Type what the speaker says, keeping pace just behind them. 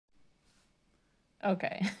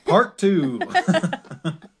Okay. Part 2.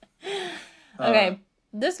 Okay,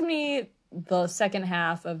 this is gonna be the second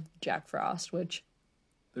half of Jack Frost, which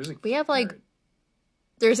we have like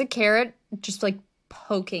there's a carrot just like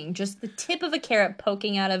poking, just the tip of a carrot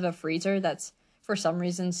poking out of a freezer that's for some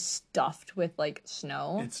reason stuffed with like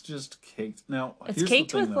snow. It's just caked. Now, it's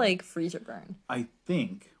caked with like freezer burn. I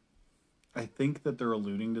think that they're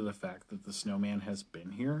alluding to the fact that the snowman has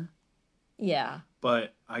been here. Yeah.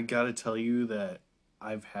 But I gotta tell you that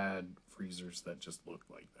I've had freezers that just look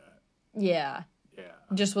like that. Yeah. Yeah.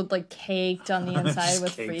 Just with like caked on the inside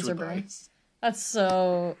with freezer burn. That's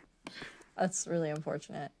really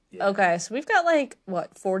unfortunate. Yeah. Okay, so we've got like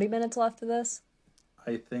what, 40 minutes left of this?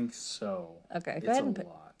 I think so. Okay, go ahead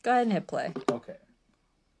and hit play. Okay.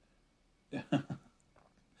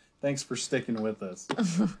 Thanks for sticking with us.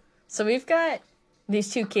 So we've got these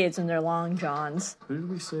two kids in their long johns. Who did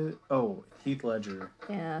we say? Oh, Heath Ledger.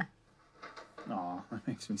 Yeah. Aw, that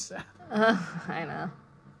makes me sad. I know.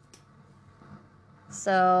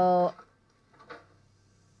 So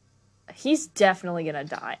he's definitely gonna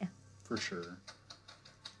die. For sure.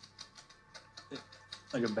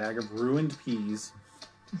 Like a bag of ruined peas.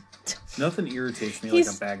 Nothing irritates me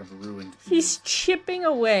like a bag of ruined peas. He's chipping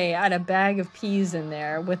away at a bag of peas in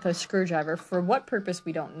there with a screwdriver. For what purpose,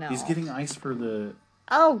 we don't know. He's getting ice for the...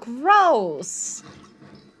 Oh, gross!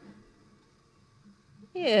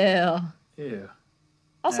 Ew. Ew.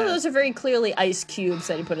 Also, those are very clearly ice cubes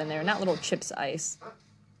that he put in there, not little chips of ice.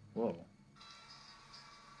 Whoa.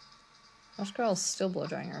 This girl's still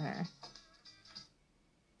blow-drying her hair.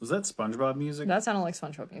 Was that SpongeBob music? That sounded like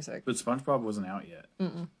SpongeBob music. But SpongeBob wasn't out yet.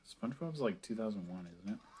 SpongeBob's like 2001,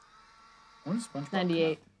 isn't it? When is SpongeBob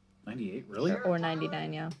 98. 98? Really? Or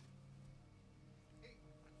 99, yeah.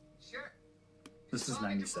 Sure. This is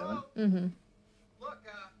 97? Mm-hmm. Look,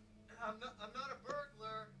 I'm not a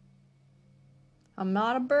burglar. I'm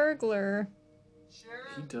not a burglar.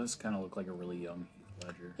 Sheriff? He does kind of look like a really young Heath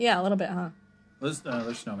Ledger. Yeah, a little bit, huh? There's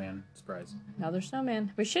Snowman. Surprise. Another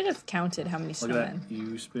snowman. We should have counted how many snowmen. Look at that.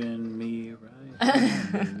 You spin me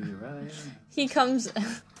right. He comes...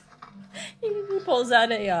 he pulls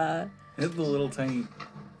out a... Hit the little tiny...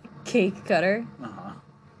 cake cutter. Uh-huh.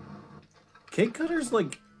 Cake cutter's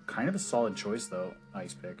like kind of a solid choice, though.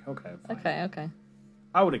 Ice pick. Okay, fine. Okay.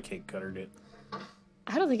 I would have cake cuttered it.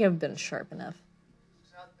 I don't think I've been sharp enough.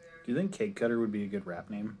 Do you think cake cutter would be a good rap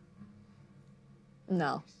name?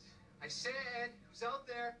 No. I said, who's out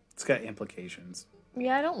there? It's got implications.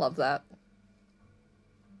 Yeah, I don't love that.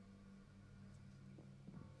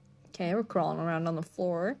 Okay, we're crawling around on the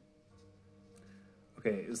floor.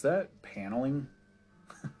 Okay, is that paneling?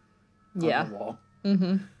 Yeah. On the wall?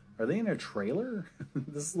 Mm-hmm. Are they in a trailer?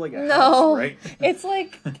 This is like a no, house, right? It's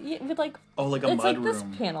like with like oh, like a mud like room. this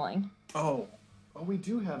paneling. Oh, we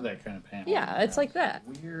do have that kind of paneling. Yeah, it's like that.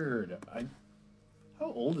 Weird. How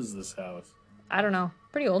old is this house? I don't know.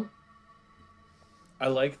 Pretty old. I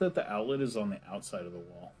like that the outlet is on the outside of the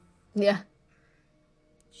wall. Yeah.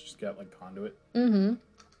 It's just got like conduit. Mm-hmm.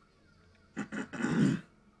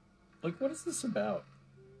 Like, what is this about?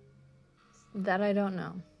 That I don't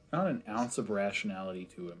know. Not an ounce of rationality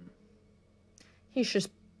to him. He's just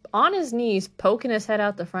on his knees, poking his head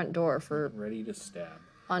out the front door for ready to stab.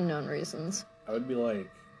 Unknown reasons. I would be like,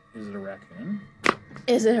 is it a raccoon?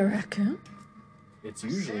 Is it a raccoon? It's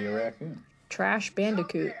usually a raccoon. Trash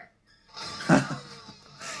Bandicoot.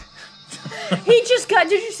 He just got,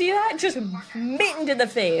 did you see that? Just mitten to the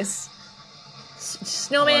face.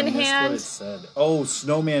 Snowman hand. What it said. Oh,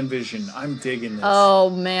 snowman vision. I'm digging this. Oh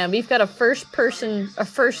man, we've got a first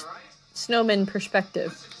snowman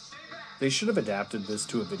perspective. They should have adapted this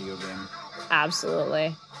to a video game.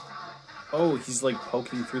 Absolutely. Oh, he's like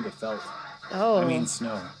poking through the felt. Oh. I mean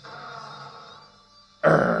snow.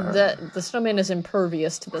 The snowman is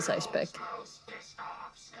impervious to this ice pick.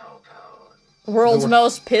 World's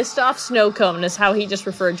most pissed off snow cone is how he just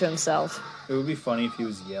referred to himself. It would be funny if he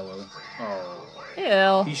was yellow. Oh.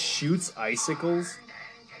 Ew. He shoots icicles?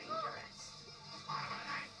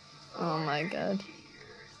 Oh my god.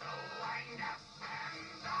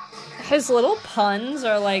 His little puns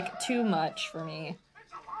are like too much for me.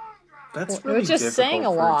 That's really just difficult saying a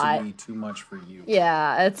for lot. It to be too much for you.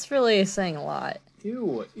 Yeah, it's really saying a lot.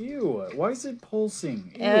 Ew. Why is it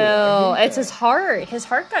pulsing? Ew. It's his heart. His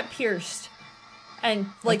heart got pierced. And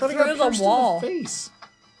like through the wall. In the face.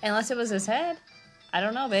 Unless it was his head. I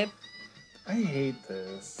don't know, babe. I hate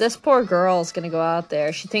this. This poor girl's gonna go out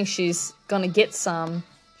there. She thinks she's gonna get some.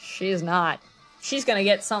 She is not. She's gonna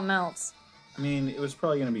get something else. I mean, it was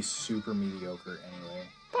probably gonna be super mediocre anyway.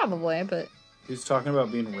 Probably, but... He was talking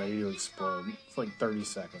about being ready to explode. It's like 30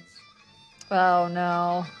 seconds. Oh,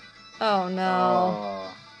 no. Oh no.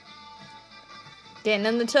 Getting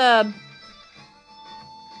in the tub.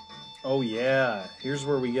 Oh yeah. Here's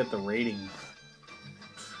where we get the rating.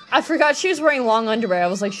 I forgot she was wearing long underwear. I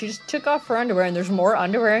was like, she just took off her underwear and there's more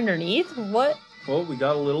underwear underneath? What? Well, we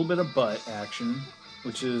got a little bit of butt action,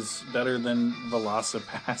 which is better than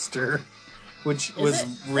Velocipaster, which was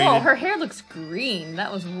rated... Oh, her hair looks green.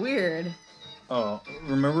 That was weird. Oh,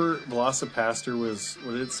 remember Velocipaster was,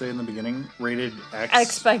 what did it say in the beginning? Rated X?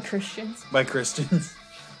 X by Christians. By Christians.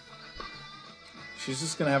 She's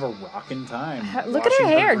just gonna have a rockin' time. Look at her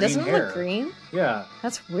hair. Doesn't it look green? Yeah.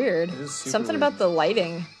 That's weird. It is super Something weird. about the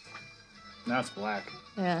lighting. Now it's black.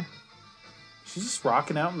 Yeah. She's just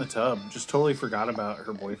rocking out in the tub. Just totally forgot about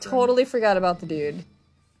her boyfriend. Totally forgot about the dude.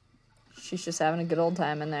 She's just having a good old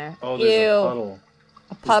time in there. Oh, there's a puddle.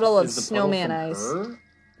 A puddle of Is the snowman puddle from ice. her?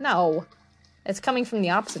 No. It's coming from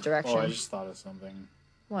the opposite direction. Oh, I just thought of something.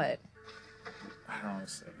 What? I don't know what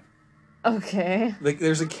to say. Okay. Like,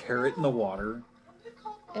 there's a carrot in the water.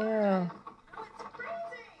 Ew.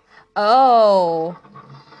 Oh.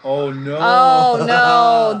 Oh, no. Oh,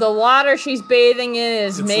 no. The water she's bathing in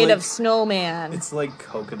is made like, of snowman. It's like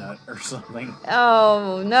coconut or something.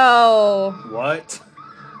 Oh, no. What?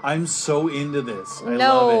 I'm so into this. I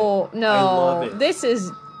No, love it. no. I love it. This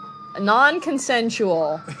is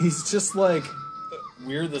non-consensual. He's just like,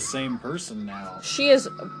 we're the same person now. She is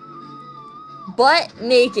butt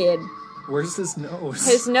naked. Where's his nose?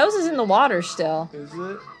 His nose is in the water still. Is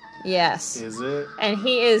it? Yes. Is it? And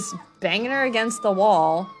he is banging her against the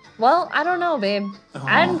wall. Well, I don't know, babe. Oh.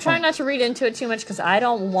 I'm trying not to read into it too much because I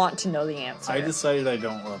don't want to know the answer. I decided I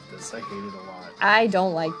don't love this. I hate it a lot. I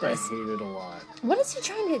don't like this. I hate it a lot. What is he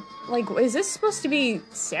trying to, like, is this supposed to be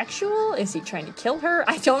sexual? Is he trying to kill her?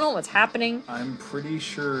 I don't know what's happening. I'm pretty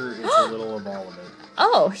sure it's a little of all of it.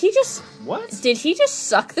 Oh, he just... What? Did he just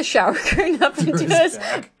suck the shower curtain up into his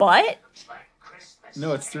back? butt?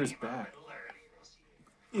 No, it's through his back.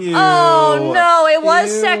 Ew. Oh, no, it was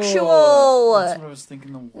sexual. That's what I was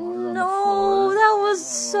thinking, the water on the No, floor. that was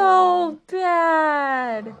so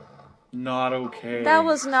bad. Not okay. That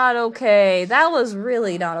was not okay. That was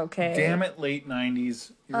really not okay. Damn it, late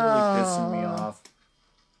 90s. You're really pissing me off.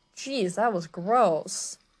 Jeez, that was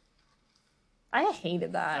gross. I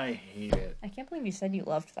hated that. I hate it. I can't believe you said you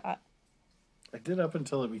loved that. I did up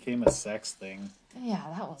until it became a sex thing. Yeah,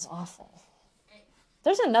 that was awful.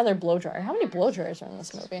 There's another blow dryer. How many blow dryers are in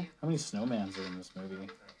this movie? How many snowmans are in this movie?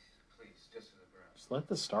 Just let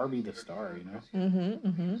the star be the star, you know?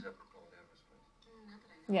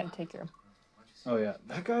 You gotta take your... Oh, yeah.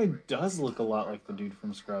 That guy does look a lot like the dude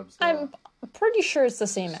from Scrubs, though. I'm pretty sure it's the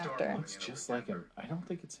same actor. Looks just like him. I don't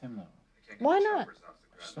think it's him, though. Why not?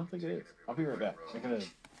 I just don't think it is. I'll be right back. I gotta...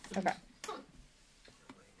 Okay.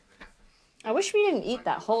 I wish we didn't eat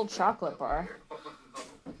that whole chocolate bar.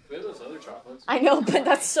 We have those other chocolates. I know, but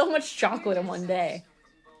that's so much chocolate in one day.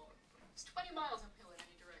 It's 20 miles uphill in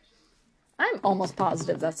any direction. I'm almost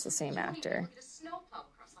positive that's the same actor. Get a snowplow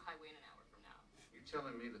across the highway in an hour from now. You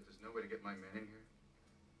telling me that there's no way to get my men in here?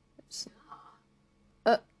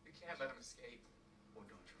 You can't let him escape. Well,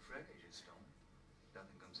 don't you fret, Agent Stone.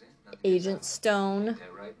 Nothing comes in, nothing Agent Stone. Is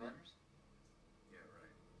that right, Manners? Yeah,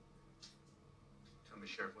 right. Tell me,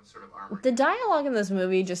 Sheriff, what sort of armor? The dialogue in this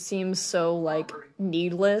movie just seems so, like,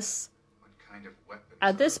 needless. What kind of weapons?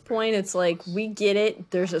 At this point, it's like, we get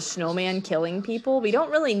it. There's a snowman killing people. We don't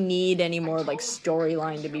really need any more, like,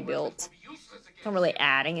 storyline to be built. Not really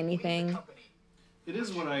adding anything. It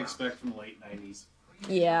is what I expect from the late 90s.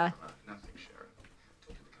 Yeah. Nothing, Sheriff.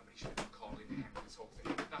 Told you the company should have called in to handle this whole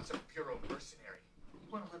thing, not some bureau mercenary.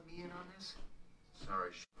 You want to let me in on this?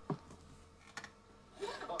 Sorry,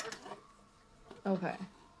 Okay.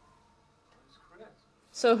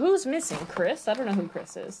 So who's missing? Chris? I don't know who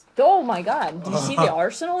Chris is. Oh my god. Did you see the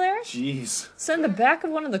arsenal there? Jeez. So in the back of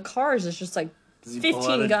one of the cars is just like Does he pull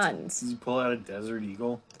 15 out guns. Does he pull out a Desert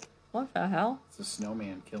Eagle? What the hell? It's a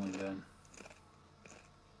snowman killing gun.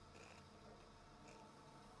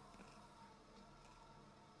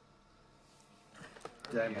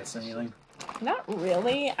 Did I miss anything? Not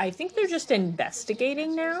really. I think they're just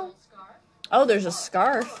investigating now. Oh, there's a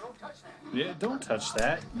scarf. Yeah, don't touch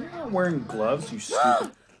that. You're not wearing gloves, you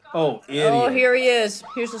stupid. Oh, idiot. Oh, here he is.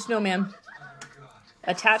 Here's the snowman.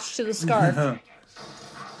 Attached to the scarf. Ow,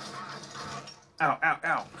 ow,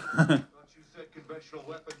 ow. Thought you said conventional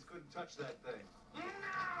weapons couldn't touch that thing.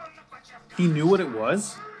 He knew what it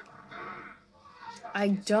was? I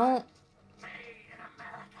don't...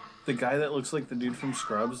 The guy that looks like the dude from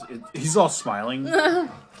Scrubs, he's all smiling.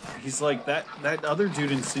 He's like, that other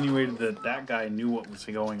dude insinuated that guy knew what was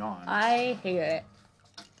going on. I hate it.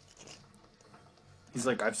 He's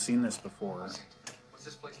like, I've seen this before. What's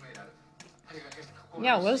this place made out of?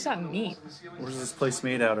 Yeah, what does that mean? What is this place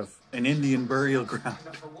made out of? An Indian burial ground.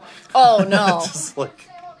 Oh, no. Just like...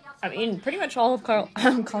 I mean, pretty much all of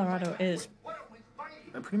Colorado is.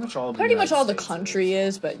 Pretty much all of the Pretty much United all the States country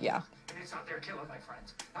is, but yeah. And it's out there killing my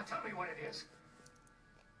friends. Now tell me what it is.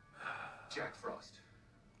 Jack Frost.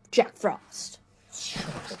 Jack Frost.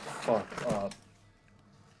 Fuck up.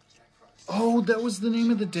 Oh, that was the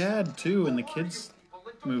name of the dad, too, in the kids'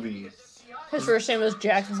 movie. His first name was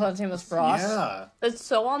Jack, his last name was Frost. Yeah. It's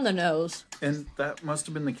so on the nose. And that must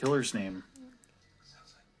have been the killer's name.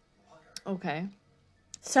 Okay.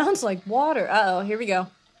 Sounds like water. Uh-oh, here we go.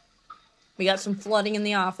 We got some flooding in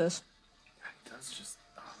the office. That's just...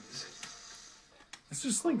 It's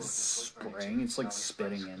just like spraying. It's like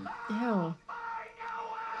spitting in. Ew.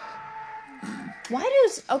 Why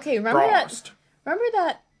does... Okay, remember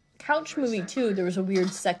that couch movie, too? There was a weird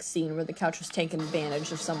sex scene where the couch was taking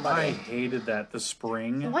advantage of somebody. I hated that. The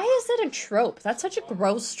spring. Why is that a trope? That's such a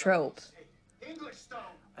gross trope.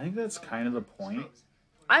 I think that's kind of the point.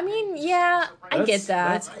 I mean, yeah, I get that.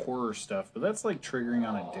 That's horror stuff, but that's like triggering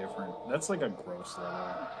on a different... That's like a gross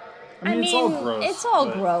level. I mean, it's all gross. It's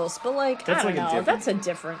all gross, but like, I don't know. That's a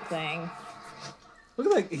different thing. Look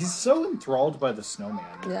at that. He's so enthralled by the snowman.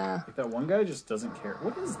 Yeah. Like that one guy just doesn't care.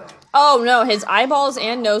 What is that? Oh, no. His eyeballs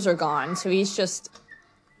and nose are gone, so he's just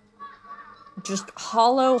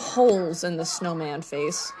hollow holes in the snowman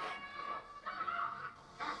face.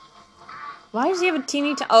 Why does he have a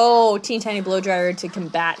teeny tiny blow dryer to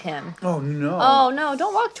combat him? Oh, no. Oh, no.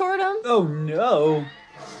 Don't walk toward him. Oh, no.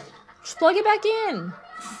 Just plug it back in.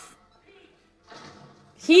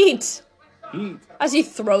 Heat. As he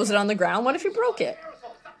throws it on the ground. What if you broke it?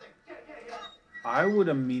 I would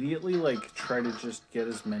immediately, like, try to just get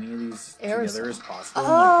as many of these together as possible and,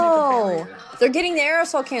 like, make a barrier. They're getting the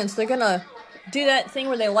aerosol cans. They're gonna do that thing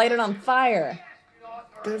where they light it on fire.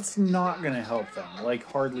 That's not gonna help them. Like,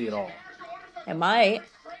 hardly at all. It might.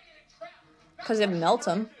 Because it melts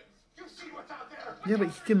them. Yeah, but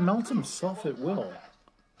he can melt himself at will.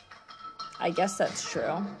 I guess that's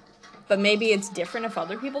true. But maybe it's different if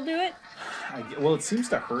other people do it? Well, it seems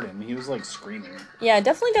to hurt him. He was, like, screaming. Yeah, it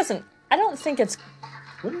definitely doesn't... I don't think it's...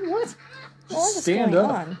 What? What is stand going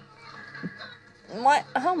up. on? What?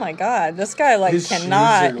 Oh my god, this guy, like, His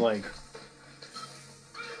cannot... shoes are, like...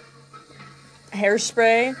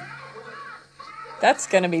 Hairspray? That's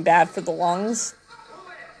gonna be bad for the lungs.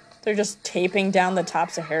 They're just taping down the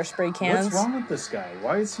tops of hairspray cans. What's wrong with this guy?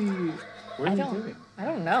 Why is he... What are they doing? I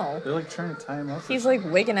don't know. They're, like, trying to tie him up. He's, like,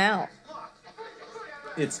 wigging out.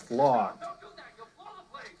 It's locked.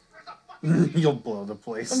 You'll blow the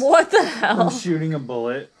place. What the hell? From shooting a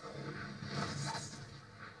bullet.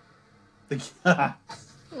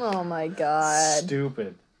 Oh my god.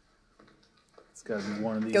 Stupid. It's gotta be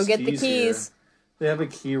one of these. Go get the keys. Here. They have a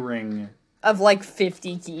key ring. Of like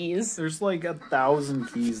 50 keys. There's like 1,000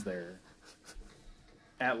 keys there.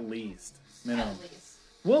 At least. Minimum.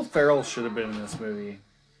 Will Ferrell should have been in this movie.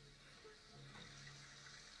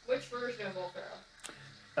 Which version of Will Ferrell?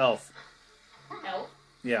 Elf. Elf?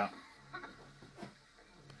 Yeah.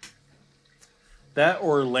 That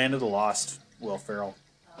or Land of the Lost, Will Ferrell.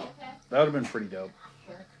 Oh, okay. That would have been pretty dope.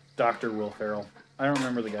 Sure. Dr. Will Ferrell. I don't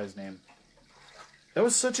remember the guy's name. That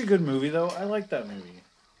was such a good movie, though. I liked that movie.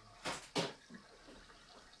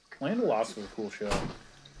 Land of the Lost was a cool show.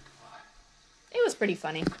 It was pretty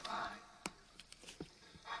funny.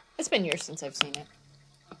 It's been years since I've seen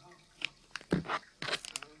it.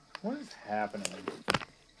 What is happening?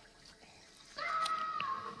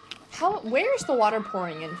 Where's the water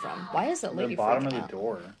pouring in from? Why is that lady The bottom of freaking out? the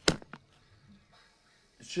door.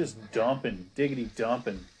 It's just dumping. Diggity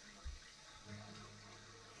dumping.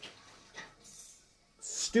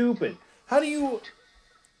 Stupid. How do you...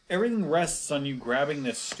 Everything rests on you grabbing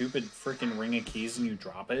this stupid freaking ring of keys and you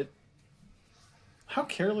drop it? How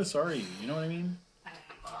careless are you? You know what I mean?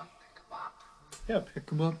 Yeah, pick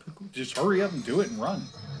them up. Just hurry up and do it and run.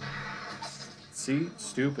 See?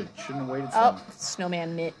 Stupid. Shouldn't have waited so long. Oh,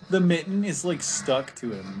 snowman mitt. The mitten is like stuck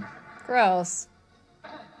to him. Gross.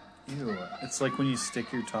 Ew. It's like when you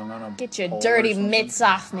stick your tongue on a Get your pole or dirty something. mitts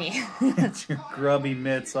off me. Get your grubby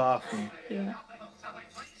mitts off me. Yeah.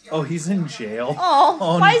 Oh, he's in jail.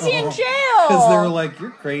 Oh, why is he in jail? Because they were like, you're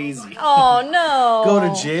crazy. Oh, no. Go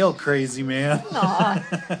to jail, crazy man.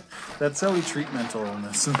 Aw. That's how we treat mental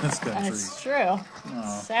illness in this country. That's true.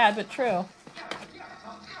 Aw. Sad, but true.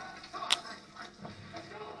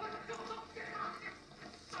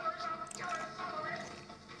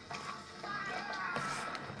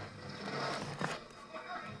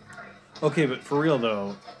 Okay, but for real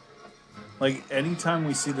though, like anytime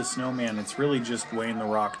we see the snowman, it's really just Wayne the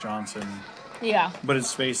Rock Johnson Yeah. But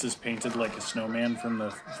his face is painted like a snowman from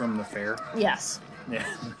the fair. Yes. Yeah.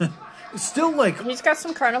 Still, like, He's got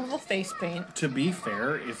some carnival face paint. to be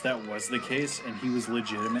fair, if that was the case and he was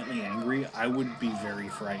legitimately angry, I would be very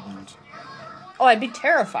frightened. Oh, I'd be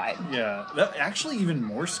terrified. Yeah, that actually even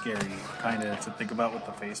more scary, kind of, to think about with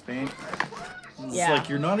the face paint. It's like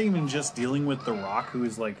you're not even just dealing with The Rock, who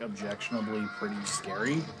is like objectionably pretty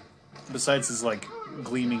scary, besides his like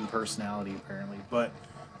gleaming personality apparently, but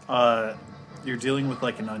you're dealing with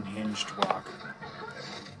like an unhinged Rock,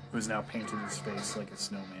 who's now painted his face like a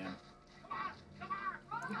snowman.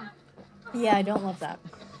 Yeah, I don't love that.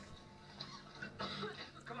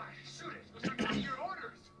 Come on, shoot it. Let's get your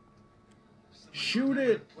orders. Shoot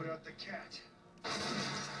it! Put out the cat.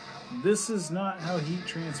 This is not how heat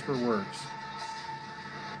transfer works.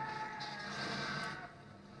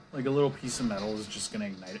 Like a little piece of metal is just gonna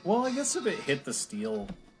ignite it. Well, I guess if it hit the steel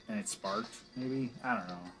and it sparked, maybe. I don't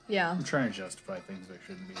know. Yeah. I'm trying to justify things that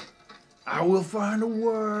shouldn't be. I will find a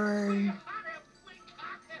way.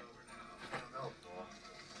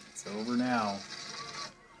 It's over now.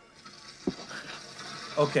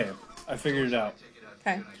 Okay, I figured it out.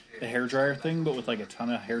 Okay. The hairdryer thing, but with like a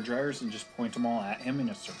ton of hair dryers and just point them all at him in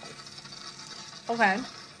a circle. Okay.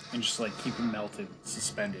 And just like keep him melted,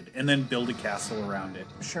 suspended, and then build a castle around it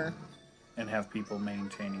Sure. and have people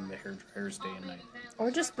maintaining the hair dryers day and night.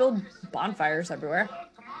 Or just build bonfires everywhere.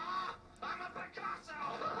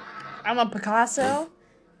 I'm a Picasso.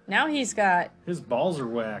 Now he's got... His balls are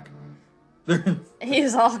whack.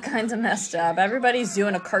 He's all kinds of messed up. Everybody's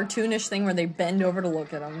doing a cartoonish thing where they bend over to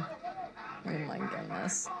look at him. Oh my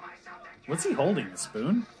goodness. What's he holding? A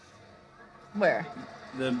spoon? Where?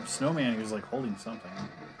 The snowman, he was like holding something.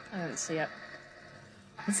 I didn't see it.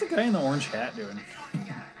 What's the guy in the orange hat doing?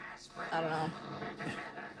 I don't know.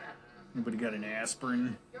 Anybody got an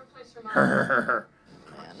aspirin? Man.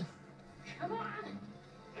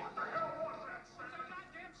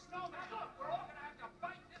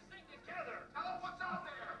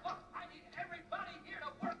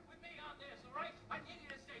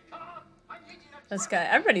 This guy,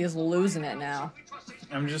 everybody is losing it now.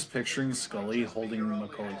 I'm just picturing Scully holding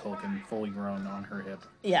Macaulay Culkin fully grown on her hip.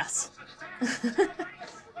 Yes.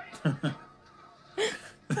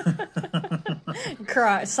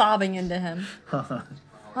 Sobbing into him.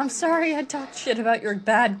 I'm sorry I talked shit about your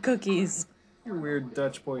bad cookies. Your weird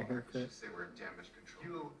Dutch boy haircut. They were damage control.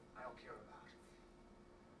 You, I don't care about.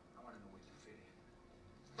 I want to know where you fit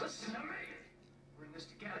in. Listen to me. We're in this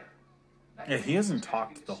together. Yeah, he hasn't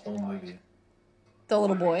talked the whole movie. The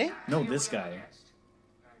little boy? No, this guy.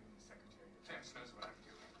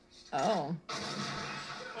 Oh.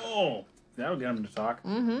 Oh, that'll get him to talk.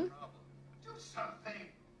 Mm-hmm. Do something.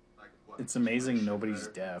 Like what? It's amazing nobody's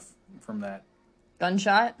deaf from that.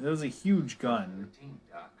 Gunshot? That was a huge gun. Team,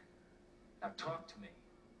 Doc. Now talk to me.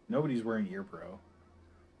 Nobody's wearing ear pro.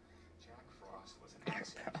 Jack Frost was an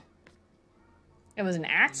accident. It was an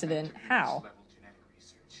accident. How? Level genetic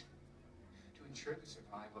research. To ensure the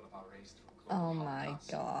survival of our race through global Oh my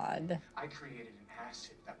holocaust, god. I created an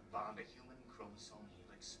acid that would bond a human chromosome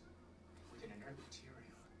helix with an inert material.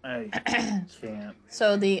 I can't.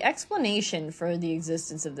 So the explanation for the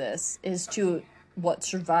existence of this is to, what,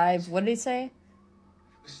 survive, what did he say?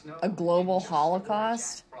 The snow A global didn't just store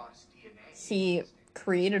holocaust? Jack Frost's DNA. He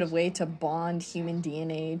created a way to bond human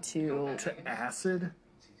DNA to... To acid?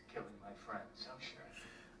 He's killing my friends. I'm sure.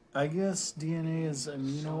 I guess DNA is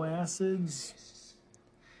amino acids.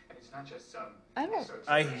 And it's not just some. I don't...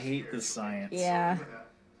 I hate the science. Yeah.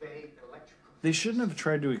 Vague electrical. They shouldn't have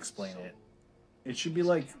tried to explain it. It should be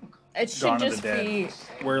like It should Dawn of the just Dead, be...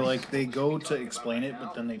 where like they go to explain it,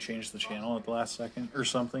 but then they change the channel at the last second or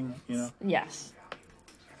something, you know? Yes.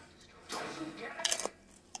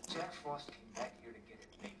 Jack Frost came back here to get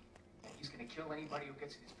at me. And he's gonna kill anybody who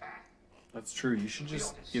gets in his path. That's true. You should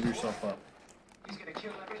just give yourself up. He's gonna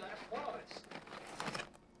kill every last one of us.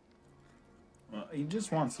 Well, he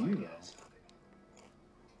just wants you, though.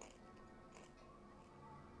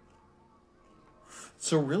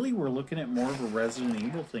 So really, we're looking at more of a Resident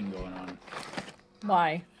Evil thing going on.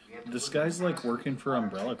 Why? This guy's like working for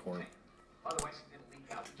Umbrella Corp. Otherwise, it didn't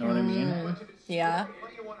leak out. Know what I mean? Yeah. What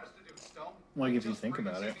do you want us to do, Stone? Like if you think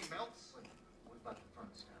about it. What about the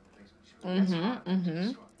furnace down in the basement? Mm-hmm.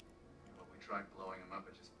 But we tried blowing him up,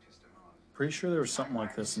 it just pissed him off. Pretty sure there was something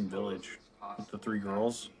like this in Village with the 3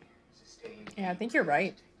 girls. Yeah, I think you're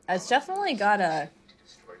right. It's definitely got a...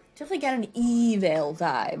 Definitely got an evil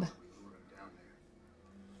vibe.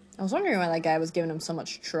 I was wondering why that guy was giving him so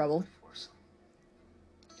much trouble.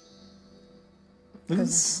 Look at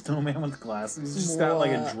this snowman with glasses. He's just got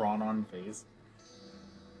like a drawn-on face.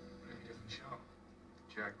 He doesn't show.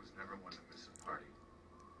 Jack was never one to miss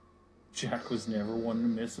Jack was never one to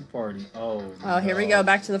miss a party. Oh, Oh, here we go.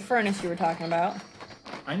 Back to the furnace you were talking about.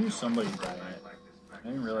 I knew somebody died in it. I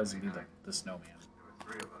didn't realize it'd be the snowman.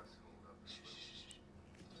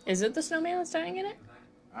 Is it the snowman that's dying in it?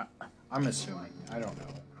 I'm assuming. I don't know.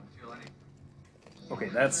 Okay,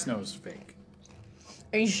 that snow's fake.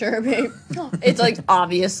 Are you sure, babe? It's like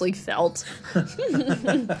obviously felt.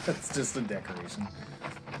 It's just a decoration.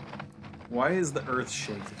 Why is the earth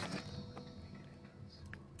shaking?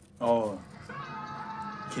 Oh.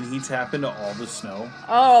 Can he tap into all the snow?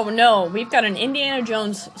 Oh no, we've got an Indiana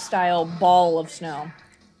Jones style ball of snow.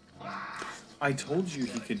 I told you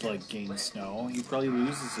he could like gain snow. He probably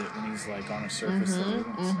loses it when he's like on a surface that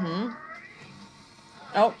isn't.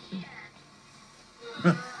 Oh.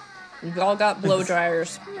 We've all got blow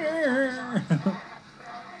dryers.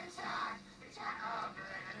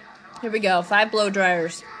 Here we go, 5 blow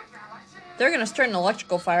dryers. They're gonna start an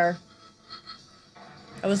electrical fire.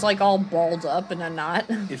 I was like all balled up and I'm not.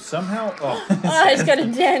 If somehow, It's got a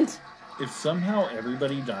dent. If somehow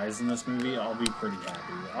everybody dies in this movie, I'll be pretty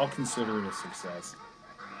happy. I'll consider it a success.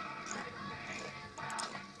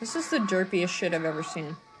 This is the derpiest shit I've ever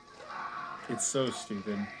seen. It's so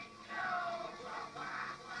stupid.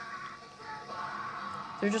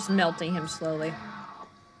 They're just melting him slowly.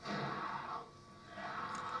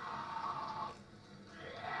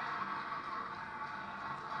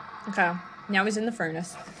 Okay, now he's in the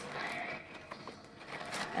furnace.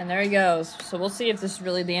 And there he goes. So we'll see if this is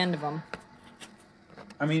really the end of him.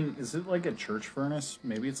 I mean, is it like a church furnace?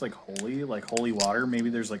 Maybe it's like holy water.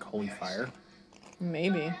 Maybe there's like holy fire.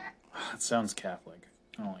 Maybe. It sounds Catholic.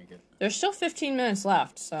 I don't like it. There's still 15 minutes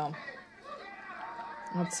left, so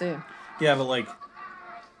let's see. Yeah, but like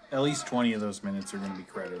at least 20 of those minutes are going to be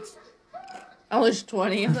credits. At least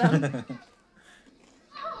 20 of them.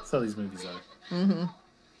 That's how these movies are. Mm-hmm.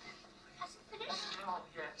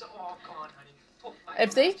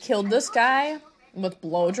 If they killed this guy with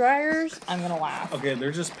blow dryers, I'm gonna laugh. Okay,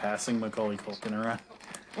 they're just passing Macaulay Culkin around.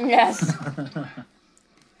 Yes.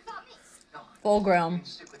 Full grown.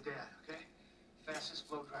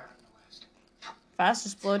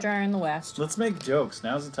 Fastest blow dryer in the West. Let's make jokes.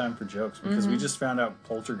 Now's the time for jokes because we just found out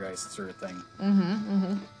poltergeists are a thing.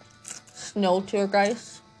 Snow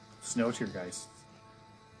Tiergeist. Snow Tiergeists.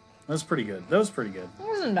 That was pretty good. That was pretty good. It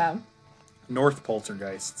wasn't bad. North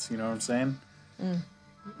poltergeists. You know what I'm saying?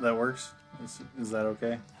 That works? Is that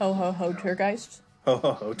okay? Ho ho ho Tiergeist. Ho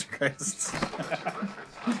ho ho Tiergeists.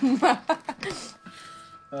 It's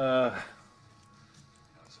a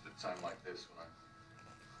time like this when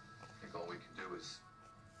I think all we can do is.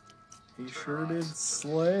 He sure did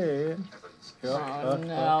slay. Oh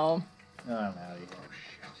no. I'm out of here.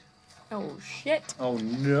 Oh shit. Oh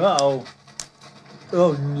no.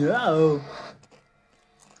 Oh no.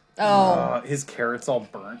 Oh. His carrot's all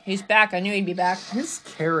burnt. He's back. I knew he'd be back. His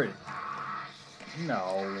carrot.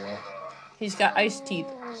 No. He's got ice teeth.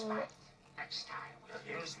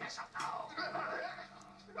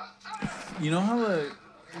 You know how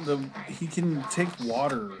the he can take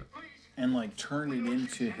water and like turn it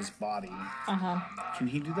into his body. Can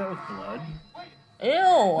he do that with blood?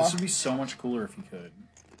 Ew. This would be so much cooler if he could.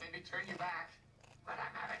 Maybe turn you back, but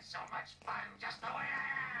I'm having so much fun just the way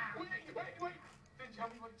I am. Wait. Then tell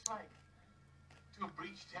me what it's like to have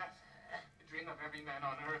breached death, the dream of every man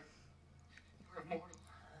on earth. You're immortal.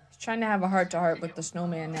 He's trying to have a heart-to-heart with the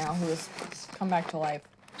snowman now, who has come back to life.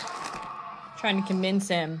 Trying to convince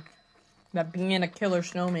him that being a killer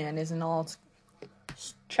snowman isn't all it's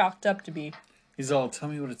chalked up to be. He's all, tell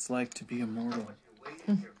me what it's like to be immortal.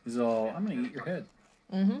 He's all, I'm gonna eat your head.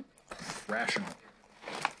 Rational.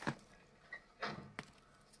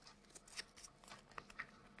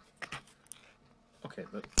 Okay,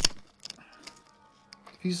 but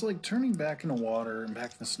he's like turning back into water and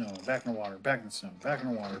back in the snow, back in the water, back in the snow, back in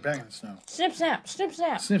the water, back in the snow. Snip, snap, snip,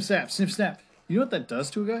 snap. Snip, snap, snip, snap. You know what that does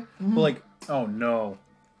to a guy? Well, like, oh no.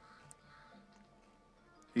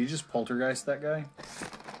 Did you just poltergeist that guy?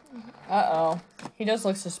 Uh-oh. He does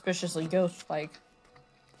look suspiciously ghost-like.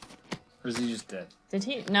 Or is he just dead? Did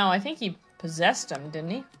he? No, I think he possessed him,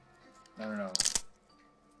 didn't he? I don't know.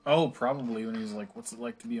 Oh, probably when he was like, what's it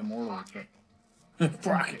like to be immortal?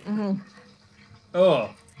 Fuck it. Oh,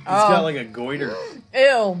 he's got like a goiter.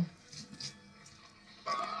 Ew.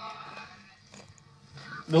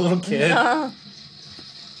 The little kid.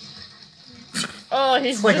 Oh,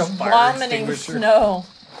 he's like just a fire vomiting extinguisher. snow.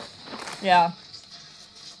 Yeah.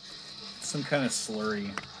 Some kind of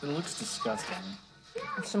slurry. It looks disgusting.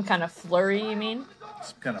 Some kind of flurry, you mean?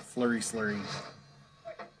 Some kind of flurry slurry.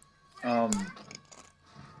 I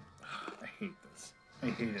hate this. I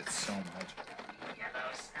hate it so much.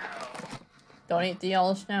 Don't eat the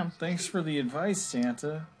yellow snow. Thanks for the advice,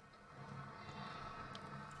 Santa.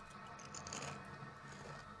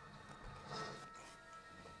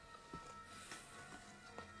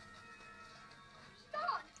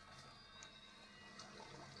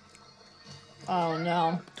 Oh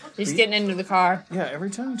no. He's getting into the car. Yeah, every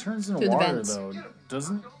time he turns into water, though,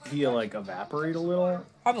 doesn't he, like, evaporate a little?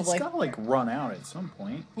 Probably. He's gotta, like, run out at some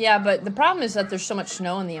point. Yeah, but the problem is that there's so much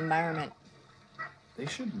snow in the environment. They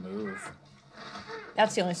should move.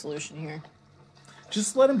 That's the only solution here.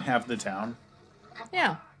 Just let him have the town.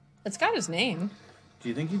 Yeah. It's got his name. Do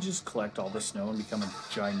you think he'd just collect all the snow and become a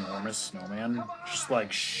ginormous snowman? Just,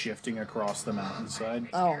 like, shifting across the mountainside?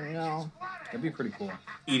 Oh, no. That'd be pretty cool.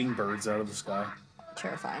 Eating birds out of the sky.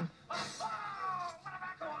 Terrifying.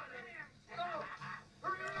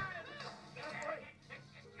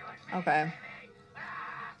 Okay.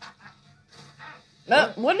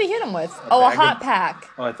 What did he hit him with? A hot pack.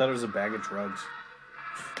 Oh, I thought it was a bag of drugs.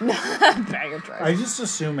 Bag of drugs. I just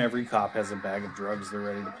assume every cop has a bag of drugs they're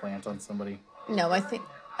ready to plant on somebody. No, I think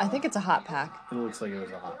it's a hot pack. It looks like it was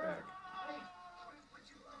a hot pack.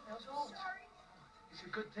 It's a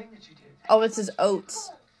good thing that you did. Oh, it's his oats.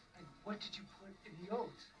 And what did you put in the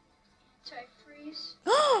oats?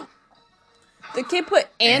 Antifreeze. The kid put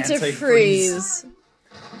antifreeze.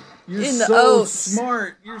 You're in the so oats.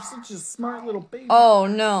 smart. You're such a smart little baby. Oh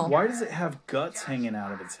no. Why does it have guts hanging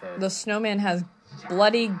out of its head? The snowman has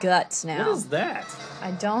bloody guts now. What is that?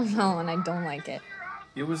 I don't know, and I don't like it.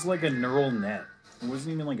 It was like a neural net. It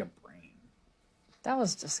wasn't even like a brain. That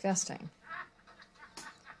was disgusting.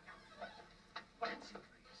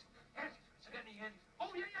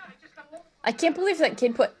 I can't believe that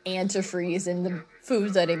kid put antifreeze in the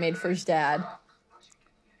food that he made for his dad.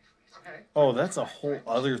 Oh, that's a whole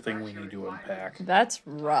other thing we need to unpack. That's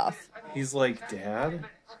rough. He's like, Dad?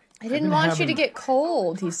 I didn't want you to get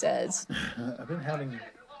cold, he says. I've been having...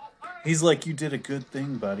 He's like, you did a good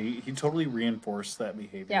thing, buddy. He totally reinforced that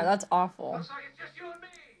behavior. Yeah, that's awful.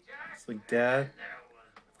 It's like, Dad,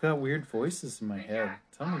 I've got weird voices in my head.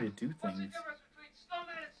 Tell me to do things.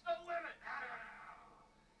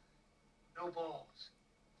 No balls.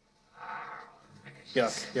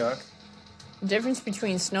 Yuck, yuck. The difference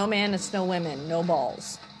between snowman and snow women, no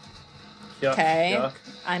balls. Yuck, Okay? yuck.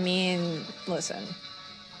 I mean, listen.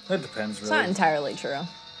 That depends, It's really. not entirely true.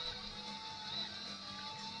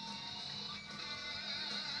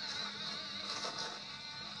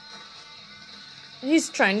 He's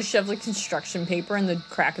trying to shove the construction paper in the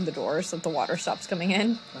crack of the door so that the water stops coming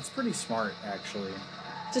in. That's pretty smart, actually.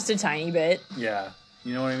 Just a tiny bit. Yeah.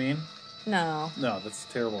 You know what I mean? No. No, that's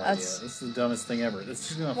a terrible idea. This is the dumbest thing ever. It's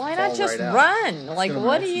just gonna Why fall not just right out. run? It's Like, gonna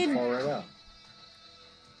what melt do and you... fall right out.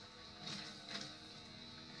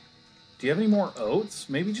 Do you have any more oats?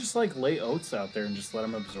 Maybe just, like, lay oats out there and just let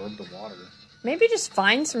them absorb the water. Maybe just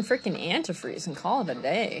find some freaking antifreeze and call it a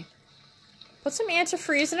day. Put some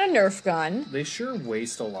antifreeze in a Nerf gun. They sure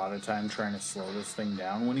waste a lot of time trying to slow this thing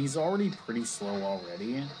down when he's already pretty slow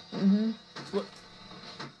already. Mm-hmm. Look.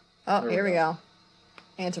 Oh, There here we we go.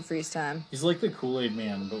 go. Antifreeze time. He's like the Kool-Aid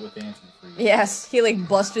Man, but with antifreeze. Yes, he like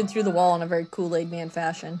busted through the wall in a very Kool-Aid Man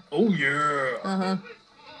fashion. Oh, yeah. Uh-huh.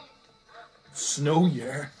 Snow,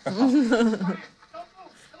 yeah.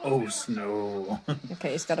 Oh, snow.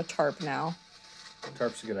 Okay, he's got a tarp now.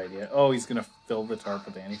 Tarp's a good idea. Oh, he's going to fill the tarp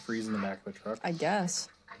with antifreeze in the back of the truck. I guess.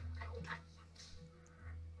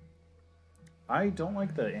 I don't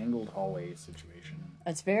like the angled hallway situation.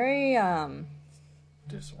 It's very, Disorienting.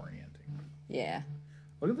 yeah.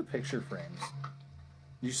 Look at the picture frames.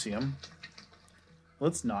 You see them?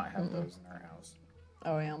 Let's not have those in our house.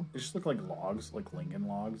 Oh, yeah. They just look like logs, like Lincoln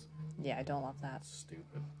logs. Yeah, I don't love that.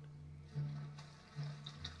 Stupid.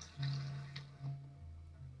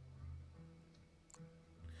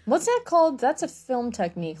 What's that called? That's a film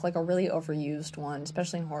technique, like a really overused one,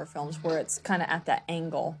 especially in horror films, where it's kind of at that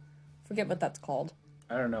angle. Forget what that's called.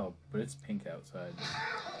 I don't know, but it's pink outside.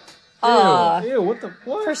 Ew, what the...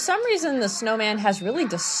 What? For some reason, the snowman has really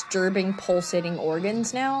disturbing pulsating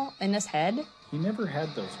organs now in his head. He never had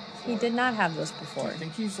those before. He did not have those Do before. you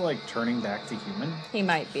think he's, like, turning back to human? He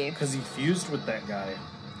might be. Because he fused with that guy.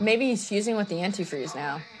 Maybe he's fusing with the antifreeze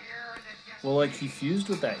now. Well, like, he fused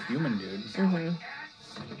with that human dude. Mm-hmm.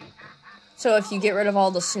 So if you get rid of all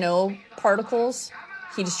the snow particles,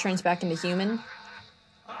 he just turns back into human?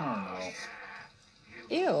 I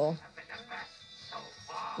don't know. Ew.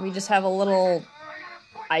 We just have a little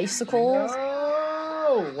icicles.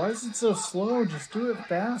 No! Why is it so slow? Just do it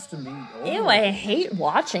fast and be over. Ew, I hate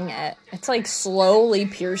watching it. It's like slowly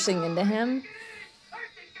piercing into him.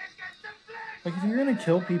 Like, if you're gonna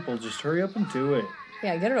kill people, just hurry up and do it.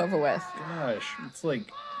 Yeah, get it over with. Gosh, it's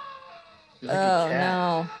like... You're like Oh, a cat.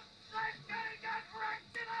 no.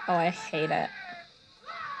 Oh, I hate it.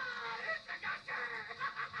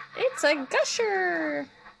 It's a gusher.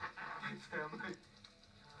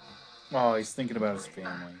 Oh, he's thinking about his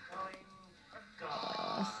family.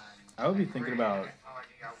 I would be thinking about,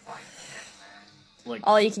 like...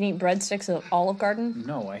 All you can eat breadsticks at Olive Garden?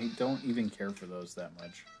 No, I don't even care for those that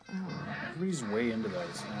much. Everybody's way into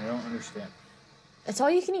those, and I don't understand. It's all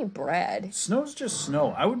you can eat bread. Snow's just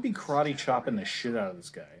snow. I would be karate chopping the shit out of this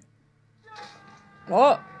guy.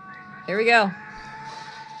 Oh, here we go.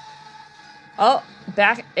 Oh,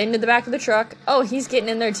 back into the back of the truck. Oh, he's getting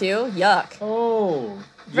in there too. Yuck. Oh.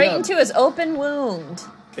 Right yeah. into his open wound.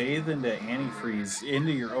 Bathe into antifreeze,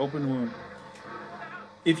 into your open wound.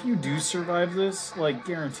 If you do survive this, like,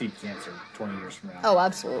 guaranteed cancer 20 years from now. Oh,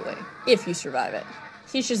 absolutely. If you survive it.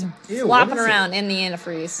 He's just Ew, flopping what is around it? in the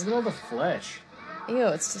antifreeze. Look at all the flesh. Ew,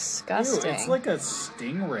 it's disgusting. Ew, it's like a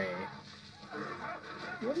stingray.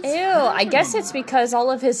 What is Ew, I guess it's because all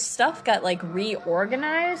of his stuff got, like,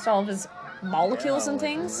 reorganized. All of his molecules and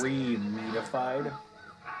things. Re-meatified.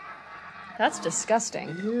 That's disgusting.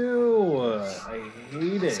 Ew, I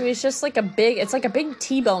hate it. So he's just like it's like a big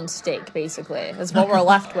T-bone steak, basically, is what we're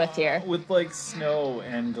left with here. With, like, snow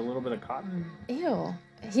and a little bit of cotton. Ew.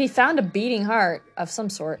 He found a beating heart of some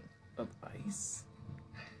sort. Of ice.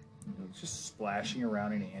 Just splashing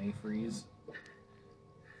around in antifreeze.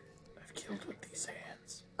 I've killed with these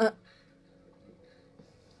hands. All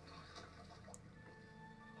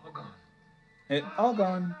gone. All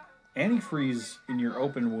gone. Antifreeze in your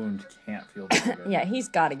open wound can't feel very good. Yeah, he's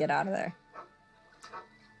got to get out of there.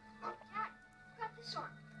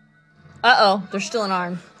 Uh-oh, there's still an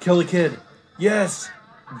arm. Kill the kid. Yes.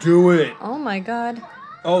 Do it. Oh my god.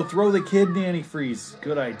 Oh, throw the kid in antifreeze.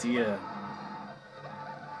 Good idea.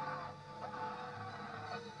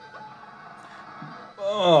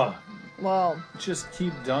 Oh, Whoa. just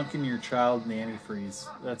keep dunking your child in antifreeze.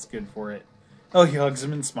 That's good for it. Oh, he hugs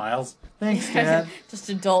him and smiles. Thanks, Dad. Just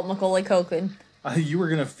adult Macaulay Culkin. You were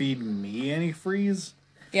gonna feed me antifreeze?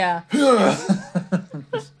 Yeah.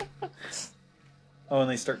 Oh, and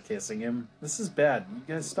they start kissing him. This is bad.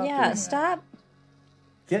 You guys stop doing Yeah, that. stop.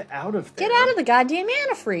 Get out of there. Get out of the goddamn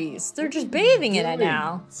antifreeze. They're just bathing in it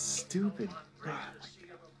now. Stupid.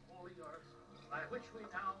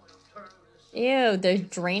 Ew, they're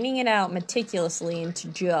draining it out meticulously into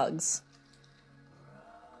jugs.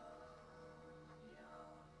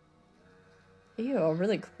 Ew, a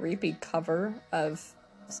really creepy cover of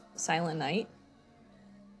Silent Night.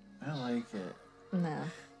 I like it. No.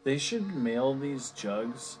 They should mail these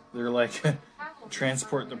jugs. They're like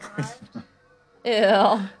transport the prisoner.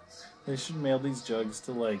 Ew. They should mail these jugs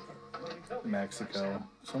to like Mexico,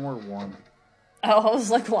 somewhere warm. Oh, I was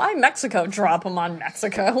like, why Mexico? Drop them on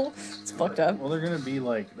Mexico. It's fucked up. Well, they're gonna be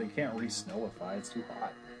like they can't re-snowify. It's too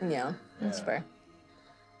hot. Yeah, that's Yeah. fair.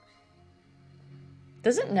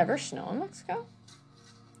 Does it never snow in Mexico?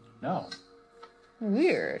 No,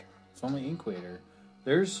 Weird. it's on the equator.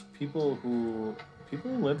 There's people who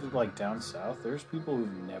live like down south. There's people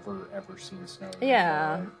who've never ever seen snow. in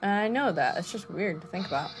Yeah, their life. I know that. It's just weird to think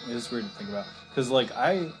about. It is weird to think about because like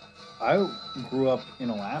I grew up in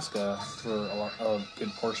Alaska for a good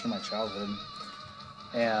portion of my childhood,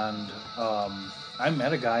 and I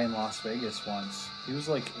met a guy in Las Vegas once. He was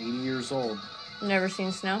like 80 years old. Never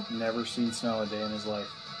seen snow? Never seen snow a day in his life.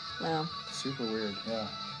 No. Super weird. Yeah.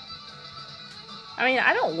 I mean,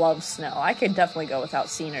 I don't love snow. I could definitely go without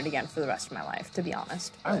seeing it again for the rest of my life, to be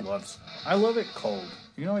honest. I love snow. I love it cold.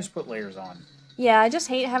 You can always put layers on. Yeah, I just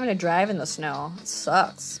hate having to drive in the snow. It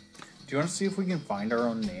sucks. Do you want to see if we can find our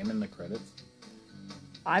own name in the credits?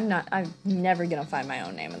 I'm never gonna find my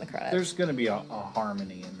own name in the credits. There's going to be a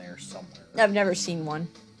harmony in there somewhere. I've never seen one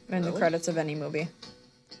in the Really? credits of any movie.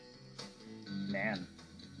 Man.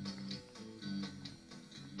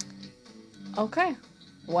 Okay.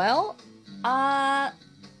 Well,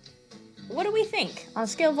 what do we think on a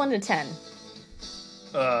scale of 1 to 10?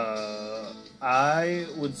 I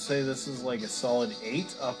would say this is like a solid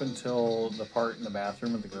 8 up until the part in the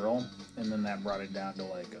bathroom with the girl, and then that brought it down to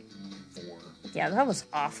like a 4. Yeah, that was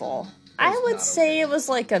awful. That I was would not say okay. it was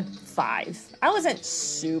like a 5. I wasn't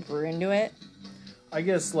super into it. I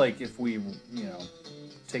guess like if we,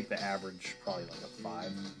 take the average, probably like a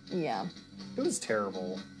 5. Yeah. It was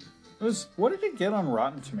terrible. What did it get on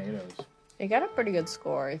Rotten Tomatoes? It got a pretty good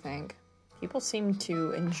score, I think. People seem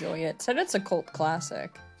to enjoy it. Said it's a cult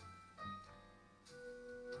classic.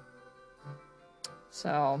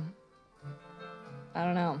 So, I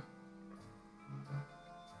don't know.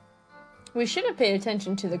 We should have paid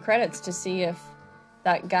attention to the credits to see if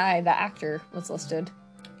that guy, the actor, was listed.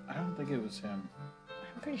 I don't think it was him.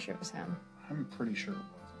 I'm pretty sure it was him. I'm pretty sure it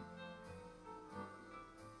wasn't.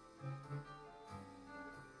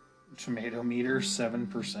 Tomato meter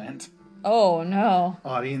 7%. Oh no.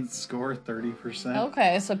 Audience score 30%.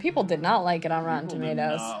 Okay, so people did not like it on Rotten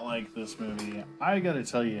Tomatoes. Did not like this movie. I gotta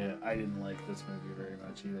tell you, I didn't like this movie very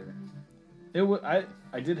much either.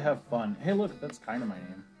 I did have fun. Hey, look, that's kind of my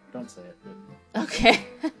name. Don't say it. But, okay.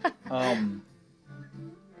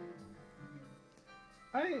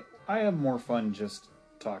 I have more fun just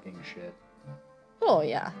talking shit. Oh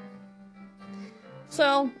yeah.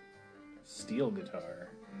 So. Steel guitar.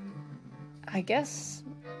 I guess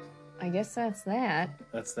that's that.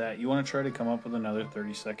 That's that. You want to try to come up with another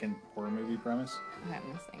 30-second horror movie premise? Let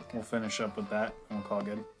me think. We'll finish up with that and we'll call it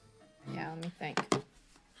good. Yeah, let me think.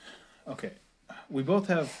 Okay. We both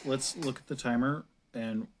have... Let's look at the timer,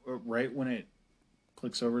 and right when it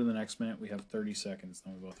clicks over to the next minute, we have 30 seconds.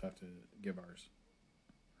 Then we both have to give ours.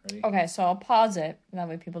 Ready? Okay, so I'll pause it. That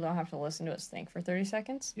way people don't have to listen to us think for 30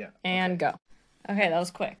 seconds. Yeah. And go. Okay, that was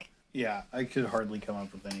quick. Yeah, I could hardly come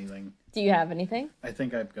up with anything. Do you have anything? I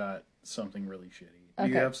think I've got something really shitty. Okay.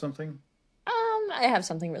 Do you have something? I have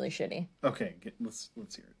something really shitty. Okay, let's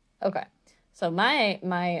hear it. Okay, so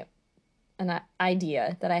an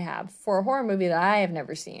idea that I have for a horror movie that I have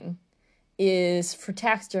never seen is for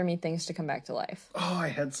taxidermy things to come back to life. Oh, I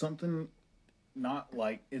had something not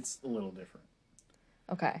like... It's a little different.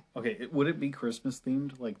 Okay. Okay, would it be Christmas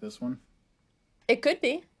themed like this one? It could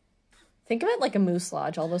be. Think of it like a moose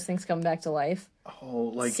lodge. All those things come back to life.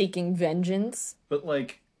 Oh, like... Seeking vengeance. But,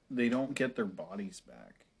 like, they don't get their bodies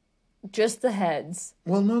back. Just the heads.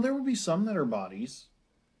 Well, no, there would be some that are bodies.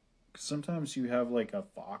 Sometimes you have, like, a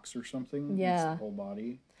fox or something. Yeah. It's the whole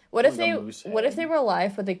body. What if they were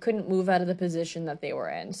alive, but they couldn't move out of the position that they were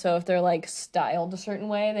in? So if they're, like, styled a certain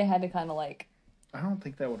way, they had to kind of, like... I don't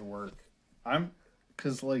think that would work.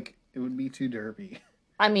 Because, like, it would be too derpy.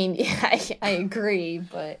 I mean, yeah, I agree,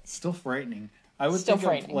 but... Still frightening. I would think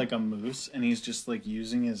of, like, a moose, and he's just, like,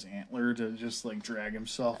 using his antler to just, like, drag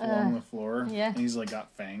himself along the floor. Yeah. And he's, like,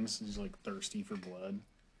 got fangs, and he's, like, thirsty for blood.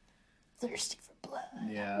 Thirsty for blood.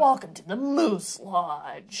 Yeah. Welcome to the Moose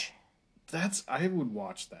Lodge. I would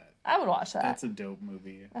watch that. I would watch that. That's a dope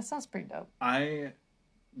movie. That sounds pretty dope. I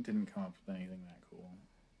didn't come up with anything that cool.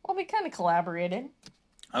 Well, we kind of collaborated.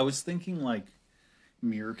 I was thinking, like,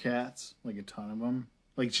 meerkats, like a ton of them.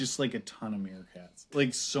 Like, just, like, a ton of meerkats.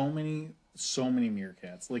 Like, so many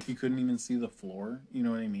meerkats. Like, you couldn't even see the floor. You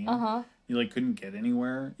know what I mean? Uh-huh. You, like, couldn't get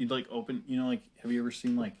anywhere. You'd, like, open... You know, like, have you ever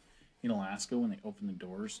seen, like, in Alaska when they open the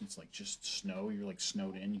doors, it's, like, just snow. You're, like,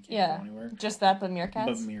 snowed in. You can't go anywhere. Just that, but meerkats?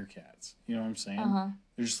 But meerkats. You know what I'm saying? Uh-huh.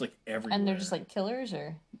 They're just, like, everywhere. And they're just, like, killers,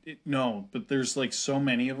 or...? No, but there's, like, so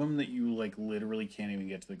many of them that you, like, literally can't even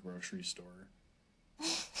get to the grocery store.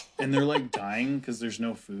 And they're, like, dying because there's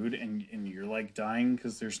no food, and you're, like, dying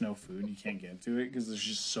because there's no food. You can't get to it because there's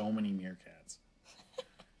just so many meerkats.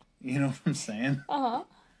 You know what I'm saying? Uh-huh.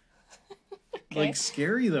 Okay. Like,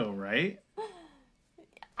 scary, though, right?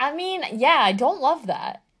 I mean, yeah, I don't love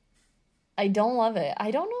that. I don't love it.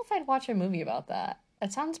 I don't know if I'd watch a movie about that.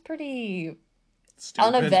 That sounds pretty... Stupid.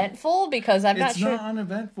 Uneventful, because I'm not sure... It's not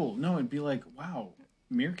uneventful. No, it'd be like, wow...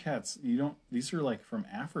 Meerkats, these are like from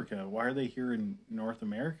Africa. Why are they here in North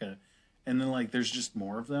America? And then like there's just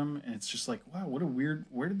more of them, and it's just like, wow, what a weird,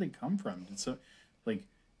 where did they come from? And so like,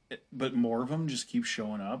 but more of them just keep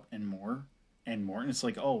showing up, and more and more, and it's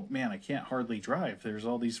like, oh man, I can't hardly drive. There's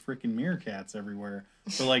all these freaking meerkats everywhere.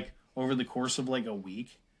 So like over the course of like a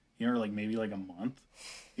week, or like maybe like a month,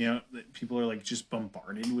 people are like just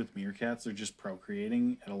bombarded with meerkats. They're just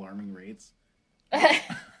procreating at alarming rates.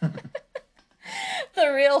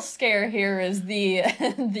 The real scare here is the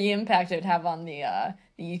impact it would have on the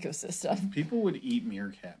ecosystem. People would eat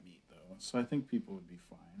meerkat meat, though, so I think people would be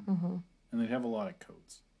fine. Mm-hmm. And they'd have a lot of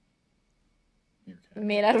coats. Meerkat.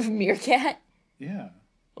 Made out of meerkat? Yeah.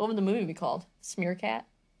 What would the movie be called? Smearcat?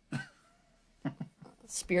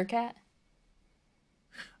 Spearcat?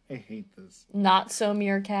 I hate this. Not so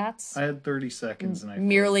meerkats? I had 30 seconds and I...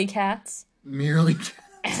 Merely cats? Merely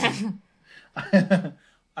cats.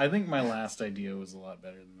 I think my last idea was a lot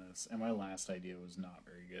better than this, and my last idea was not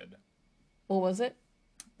very good. What was it?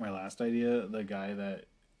 My last idea, the guy that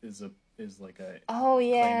is like a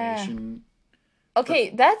claymation.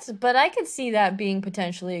 Okay, but I could see that being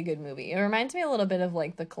potentially a good movie. It reminds me a little bit of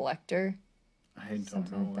like The Collector. I don't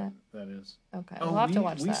know what that is. Okay, we'll have to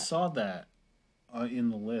watch that. We saw that in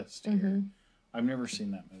the list here. I've never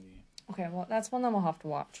seen that movie. Okay, well that's one that we'll have to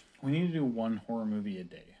watch. We need to do one horror movie a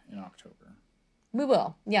day in October. We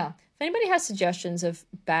will, yeah. If anybody has suggestions of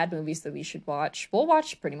bad movies that we should watch, we'll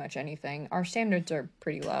watch pretty much anything. Our standards are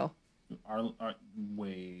pretty low. Are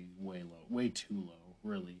way low, way too low.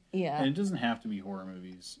 really. Yeah. And it doesn't have to be horror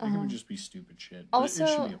movies. It could just be stupid shit. Also, it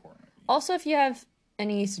should be a horror movie. Also, if you have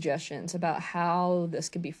any suggestions about how this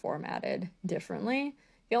could be formatted differently,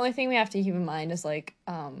 the only thing we have to keep in mind is like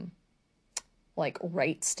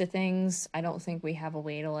rights to things. I don't think we have a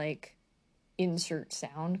way to like insert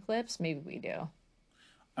sound clips. Maybe we do.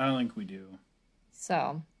 I don't think we do.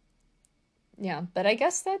 So, yeah, but I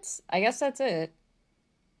guess that's it.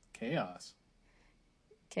 Chaos.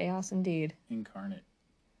 Chaos indeed. Incarnate.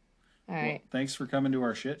 All right. Well, thanks for coming to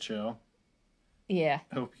our shit show. Yeah.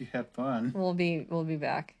 I hope you had fun. We'll be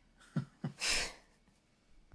back.